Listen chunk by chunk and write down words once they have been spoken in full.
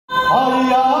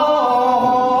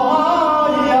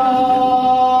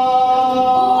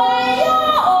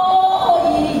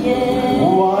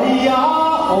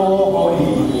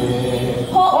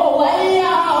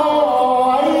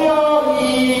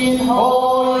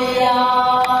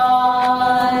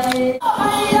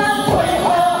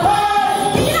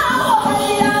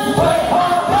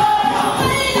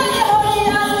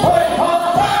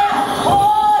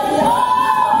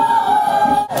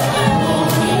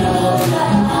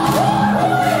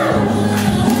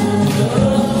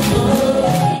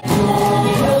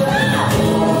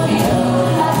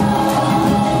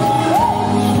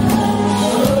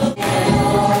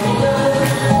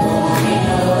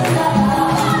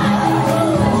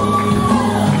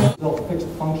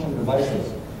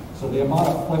So the amount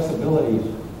of flexibility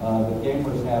that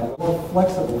gamers have, more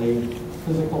flexibly,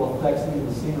 physical effects into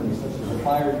the scenery, such as the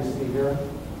fire you see here,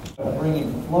 bringing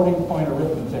floating point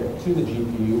arithmetic to the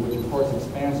GPU, which of course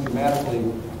expands dramatically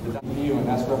the GPU, and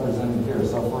that's represented here.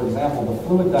 So for example, the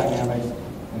fluid dynamics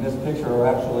in this picture are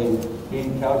actually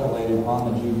being calculated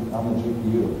on the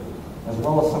GPU, as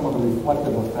well as some of the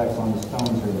reflective effects on the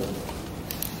stones here.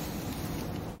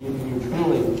 GPU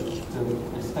truly to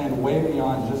extend way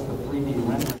beyond just the 3D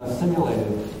render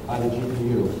simulated by the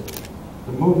GPU.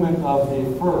 The movement of the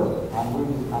fur,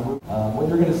 what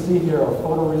you're going to see here are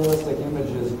photorealistic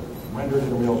images rendered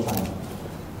in real time.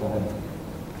 Go ahead.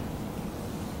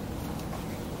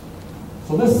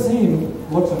 So this scene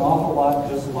looks an awful lot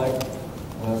just like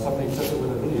somebody took it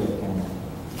with a video camera.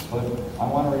 But I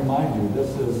want to remind you, this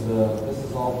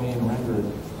is all being rendered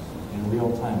in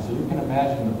real time. So you can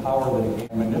imagine the power that it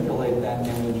can manipulate that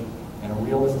image in a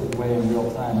realistic way in real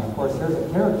time. And of course, there's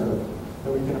a character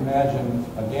that we can imagine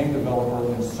a game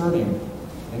developer inserting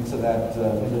into that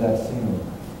scenery.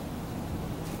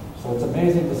 So it's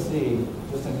amazing to see,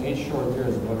 just in 8 short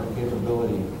years, what the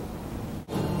capability.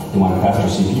 You want faster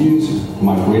CPUs, you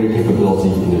want greater capability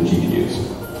in the GPUs.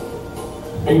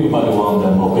 Everybody wants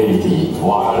the mobility,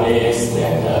 wireless,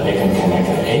 and they can connect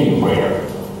anywhere.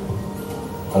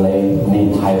 They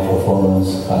need high performance,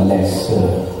 less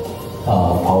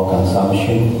power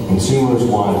consumption. Consumers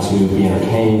want to be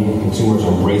entertained. Consumers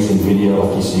are embracing video,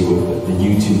 like you see with the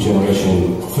YouTube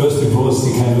generation. First it was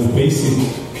the kind of basic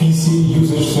PC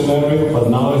usage scenario, but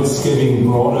now it's getting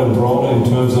broader and broader in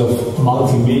terms of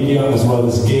multimedia as well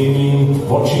as gaming,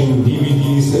 watching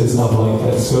DVDs and stuff like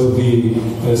that. So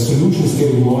the solution is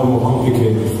getting more and more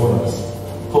complicated for us.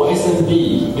 For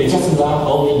SMB, they just not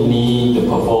only need the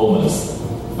performance,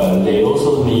 but they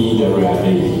also need the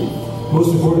reliability.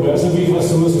 Most important to SMB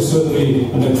customers is certainly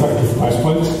an attractive price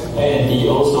point. And they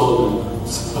also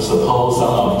support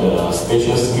some of the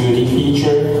special security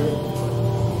feature.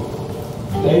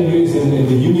 AMD is in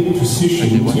the unique position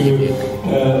to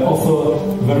offer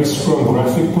very strong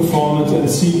graphic performance and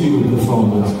CPU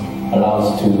performance.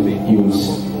 Allows to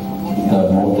use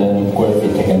modern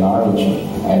graphic technology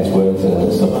as well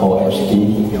as support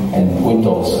HD and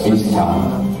Windows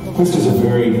FaceTime. This is a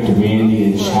very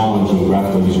demanding and challenging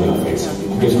graphical user interface.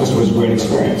 It gives customers a great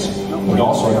experience. It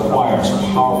also requires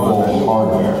powerful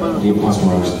hardware to give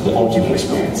customers the ultimate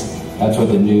experience. That's what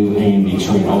the new AMD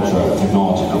Turion Ultra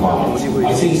technology provides.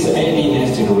 I think the AMD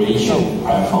next generation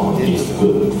platform is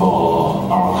good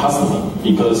for our customer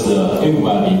because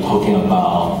everybody talking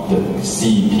about the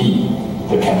CP,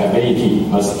 the capability,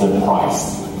 but the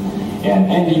price.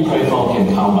 And AMD platform can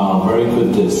come out very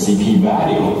good CP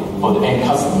value for the end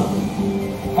customer.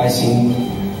 I think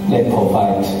they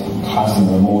provide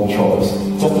customer more choice.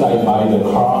 Just like buy the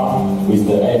car with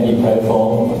the AMD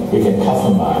platform, we can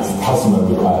customize customer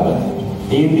requirement.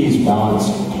 AMD's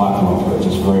balanced platform approach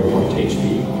is very important to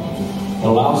HP. It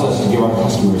allows us to give our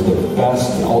customers the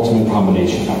best and ultimate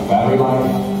combination of battery life,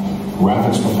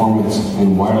 graphics performance,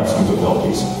 and wireless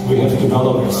capabilities. We have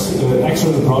developed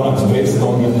excellent products based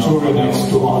on the Turion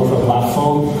X2 Ultra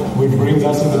platform, which brings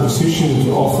us in the position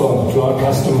to offer to our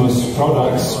customers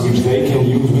products which they can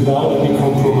use without any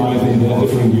compromise in their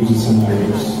different user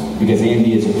scenarios. Because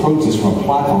AMD has approached this from a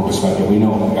platform perspective, we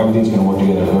know everything's going to work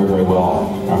together very, very well,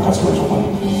 and our customers will win.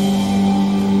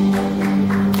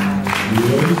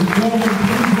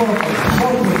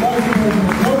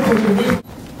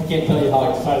 I can't tell you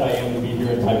how excited I am to be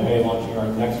here in Taipei launching our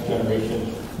next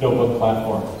generation notebook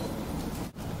platform.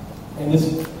 And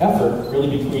this effort,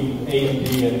 really between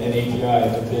AMD and ATI,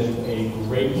 has been a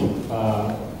great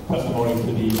testimony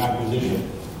to the acquisition,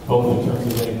 both in terms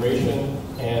of integration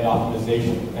and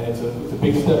optimization. And it's a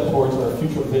big step towards our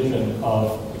future vision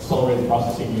of accelerated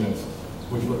processing units,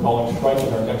 which we're calling Strike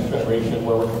in our next generation,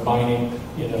 where we're combining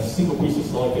in a single piece of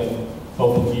silicon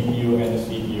both the GPU and the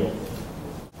CPU.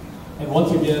 And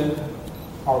once again,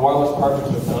 Our wireless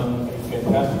partners have done a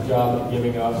fantastic job at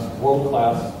giving us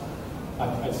world-class,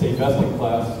 I'd say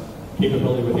best-in-class,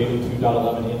 capability with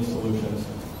 802.11n solutions,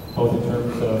 both in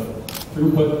terms of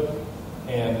throughput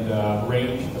and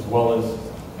range, as well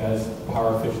as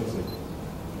power efficiency.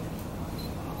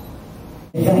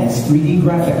 Advanced 3D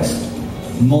graphics,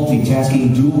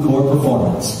 multitasking dual-core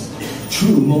performance,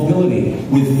 true mobility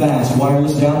with fast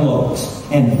wireless downloads,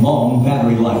 and long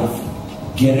battery life.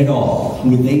 Get it all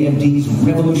with AMD's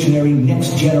revolutionary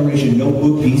next-generation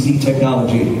notebook PC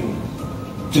technology.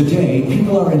 Today,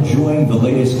 people are enjoying the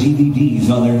latest DVDs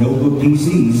on their notebook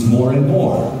PCs more and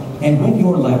more. And when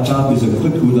your laptop is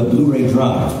equipped with a Blu-ray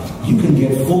drive, you can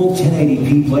get full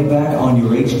 1080p playback on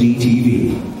your HD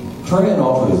TV. Turion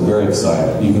Ultra is very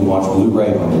exciting. You can watch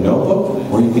Blu-ray on your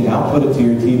notebook, or you can output it to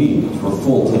your TV for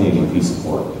full 1080p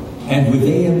support. And with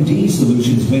AMD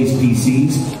solutions-based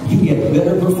PCs, you get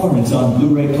better performance on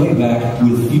Blu-ray playback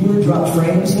with fewer drop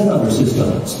frames than other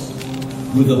systems.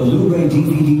 With a Blu-ray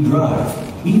DVD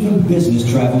drive, even business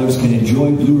travelers can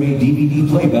enjoy Blu-ray DVD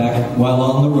playback while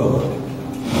on the road.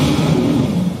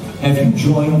 Have you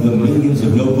joined the millions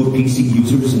of notebook PC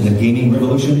users in the gaming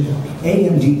revolution?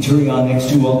 AMD Turion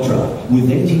X2 Ultra with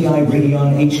ATI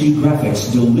Radeon HD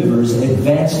graphics delivers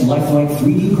advanced lifelike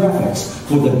 3D graphics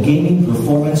for the gaming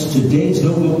performance today's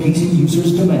notebook PC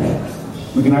users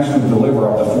demand. We can actually deliver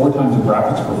up to 4 times the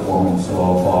graphics performance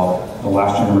of the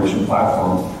last generation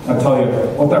platform. I'll tell you,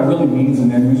 what that really means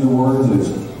in end user words is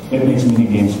it makes mini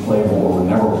games playable or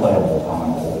never playable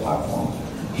on an old platform.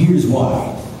 Here's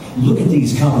why. Look at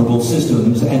these comparable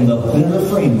systems and the better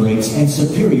frame rates and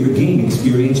superior game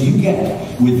experience you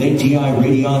get with ATI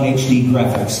Radeon HD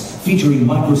graphics featuring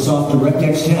Microsoft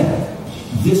DirectX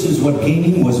 10. This is what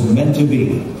gaming was meant to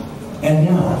be. And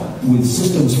now, with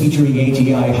systems featuring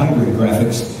ATI hybrid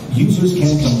graphics, users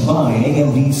can combine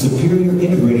AMD's superior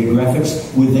integrated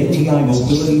graphics with ATI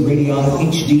Mobility Radeon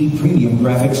HD premium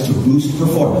graphics to boost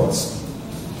performance.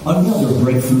 Another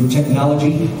breakthrough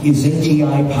technology is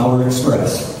ATI Power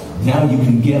Express. Now you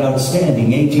can get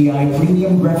outstanding ATI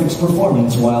premium graphics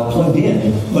performance while plugged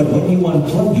in, but when you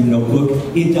unplug your notebook,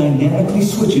 it dynamically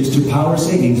switches to power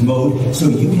savings mode so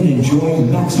you can enjoy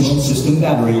maximum system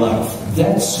battery life.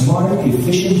 That's smart,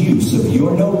 efficient use of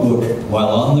your notebook while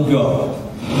on the go.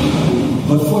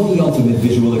 But for the ultimate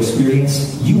visual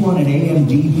experience, you want an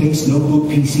AMD-based notebook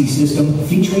PC system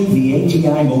featuring the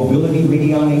ATI Mobility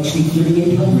Radeon HD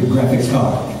 3800 graphics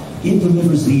card. It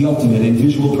delivers the ultimate in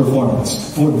visual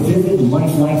performance for vivid,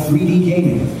 lifelike 3D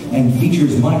gaming and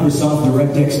features Microsoft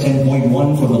DirectX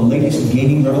 10.1 for the latest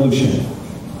gaming revolution.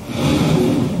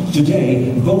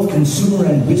 Today, both consumer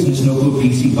and business notebook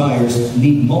PC buyers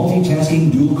need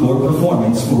multitasking dual-core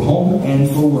performance for home and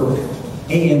for work.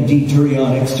 AMD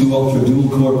Turion X2 Ultra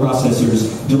dual-core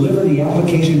processors deliver the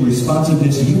application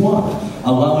responsiveness you want,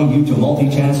 allowing you to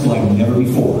multitask like never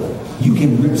before. You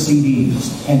can rip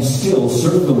CDs and still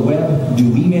surf the web, do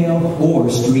email,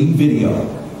 or stream video.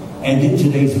 And in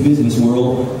today's business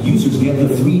world, users get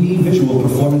the 3D visual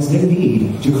performance they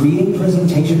need to create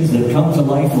presentations that come to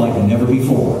life like never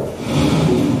before.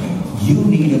 You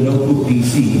need a notebook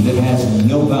PC that has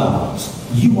no bounds.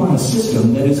 You want a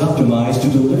system that is optimized to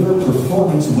deliver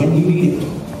performance when you need it,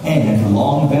 and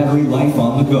long battery life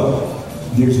on the go.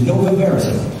 There's no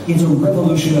comparison. It's a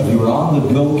revolution of your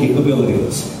on-the-go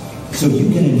capabilities. So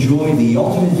you can enjoy the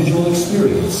ultimate visual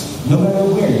experience, no matter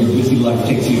where your busy life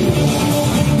takes you.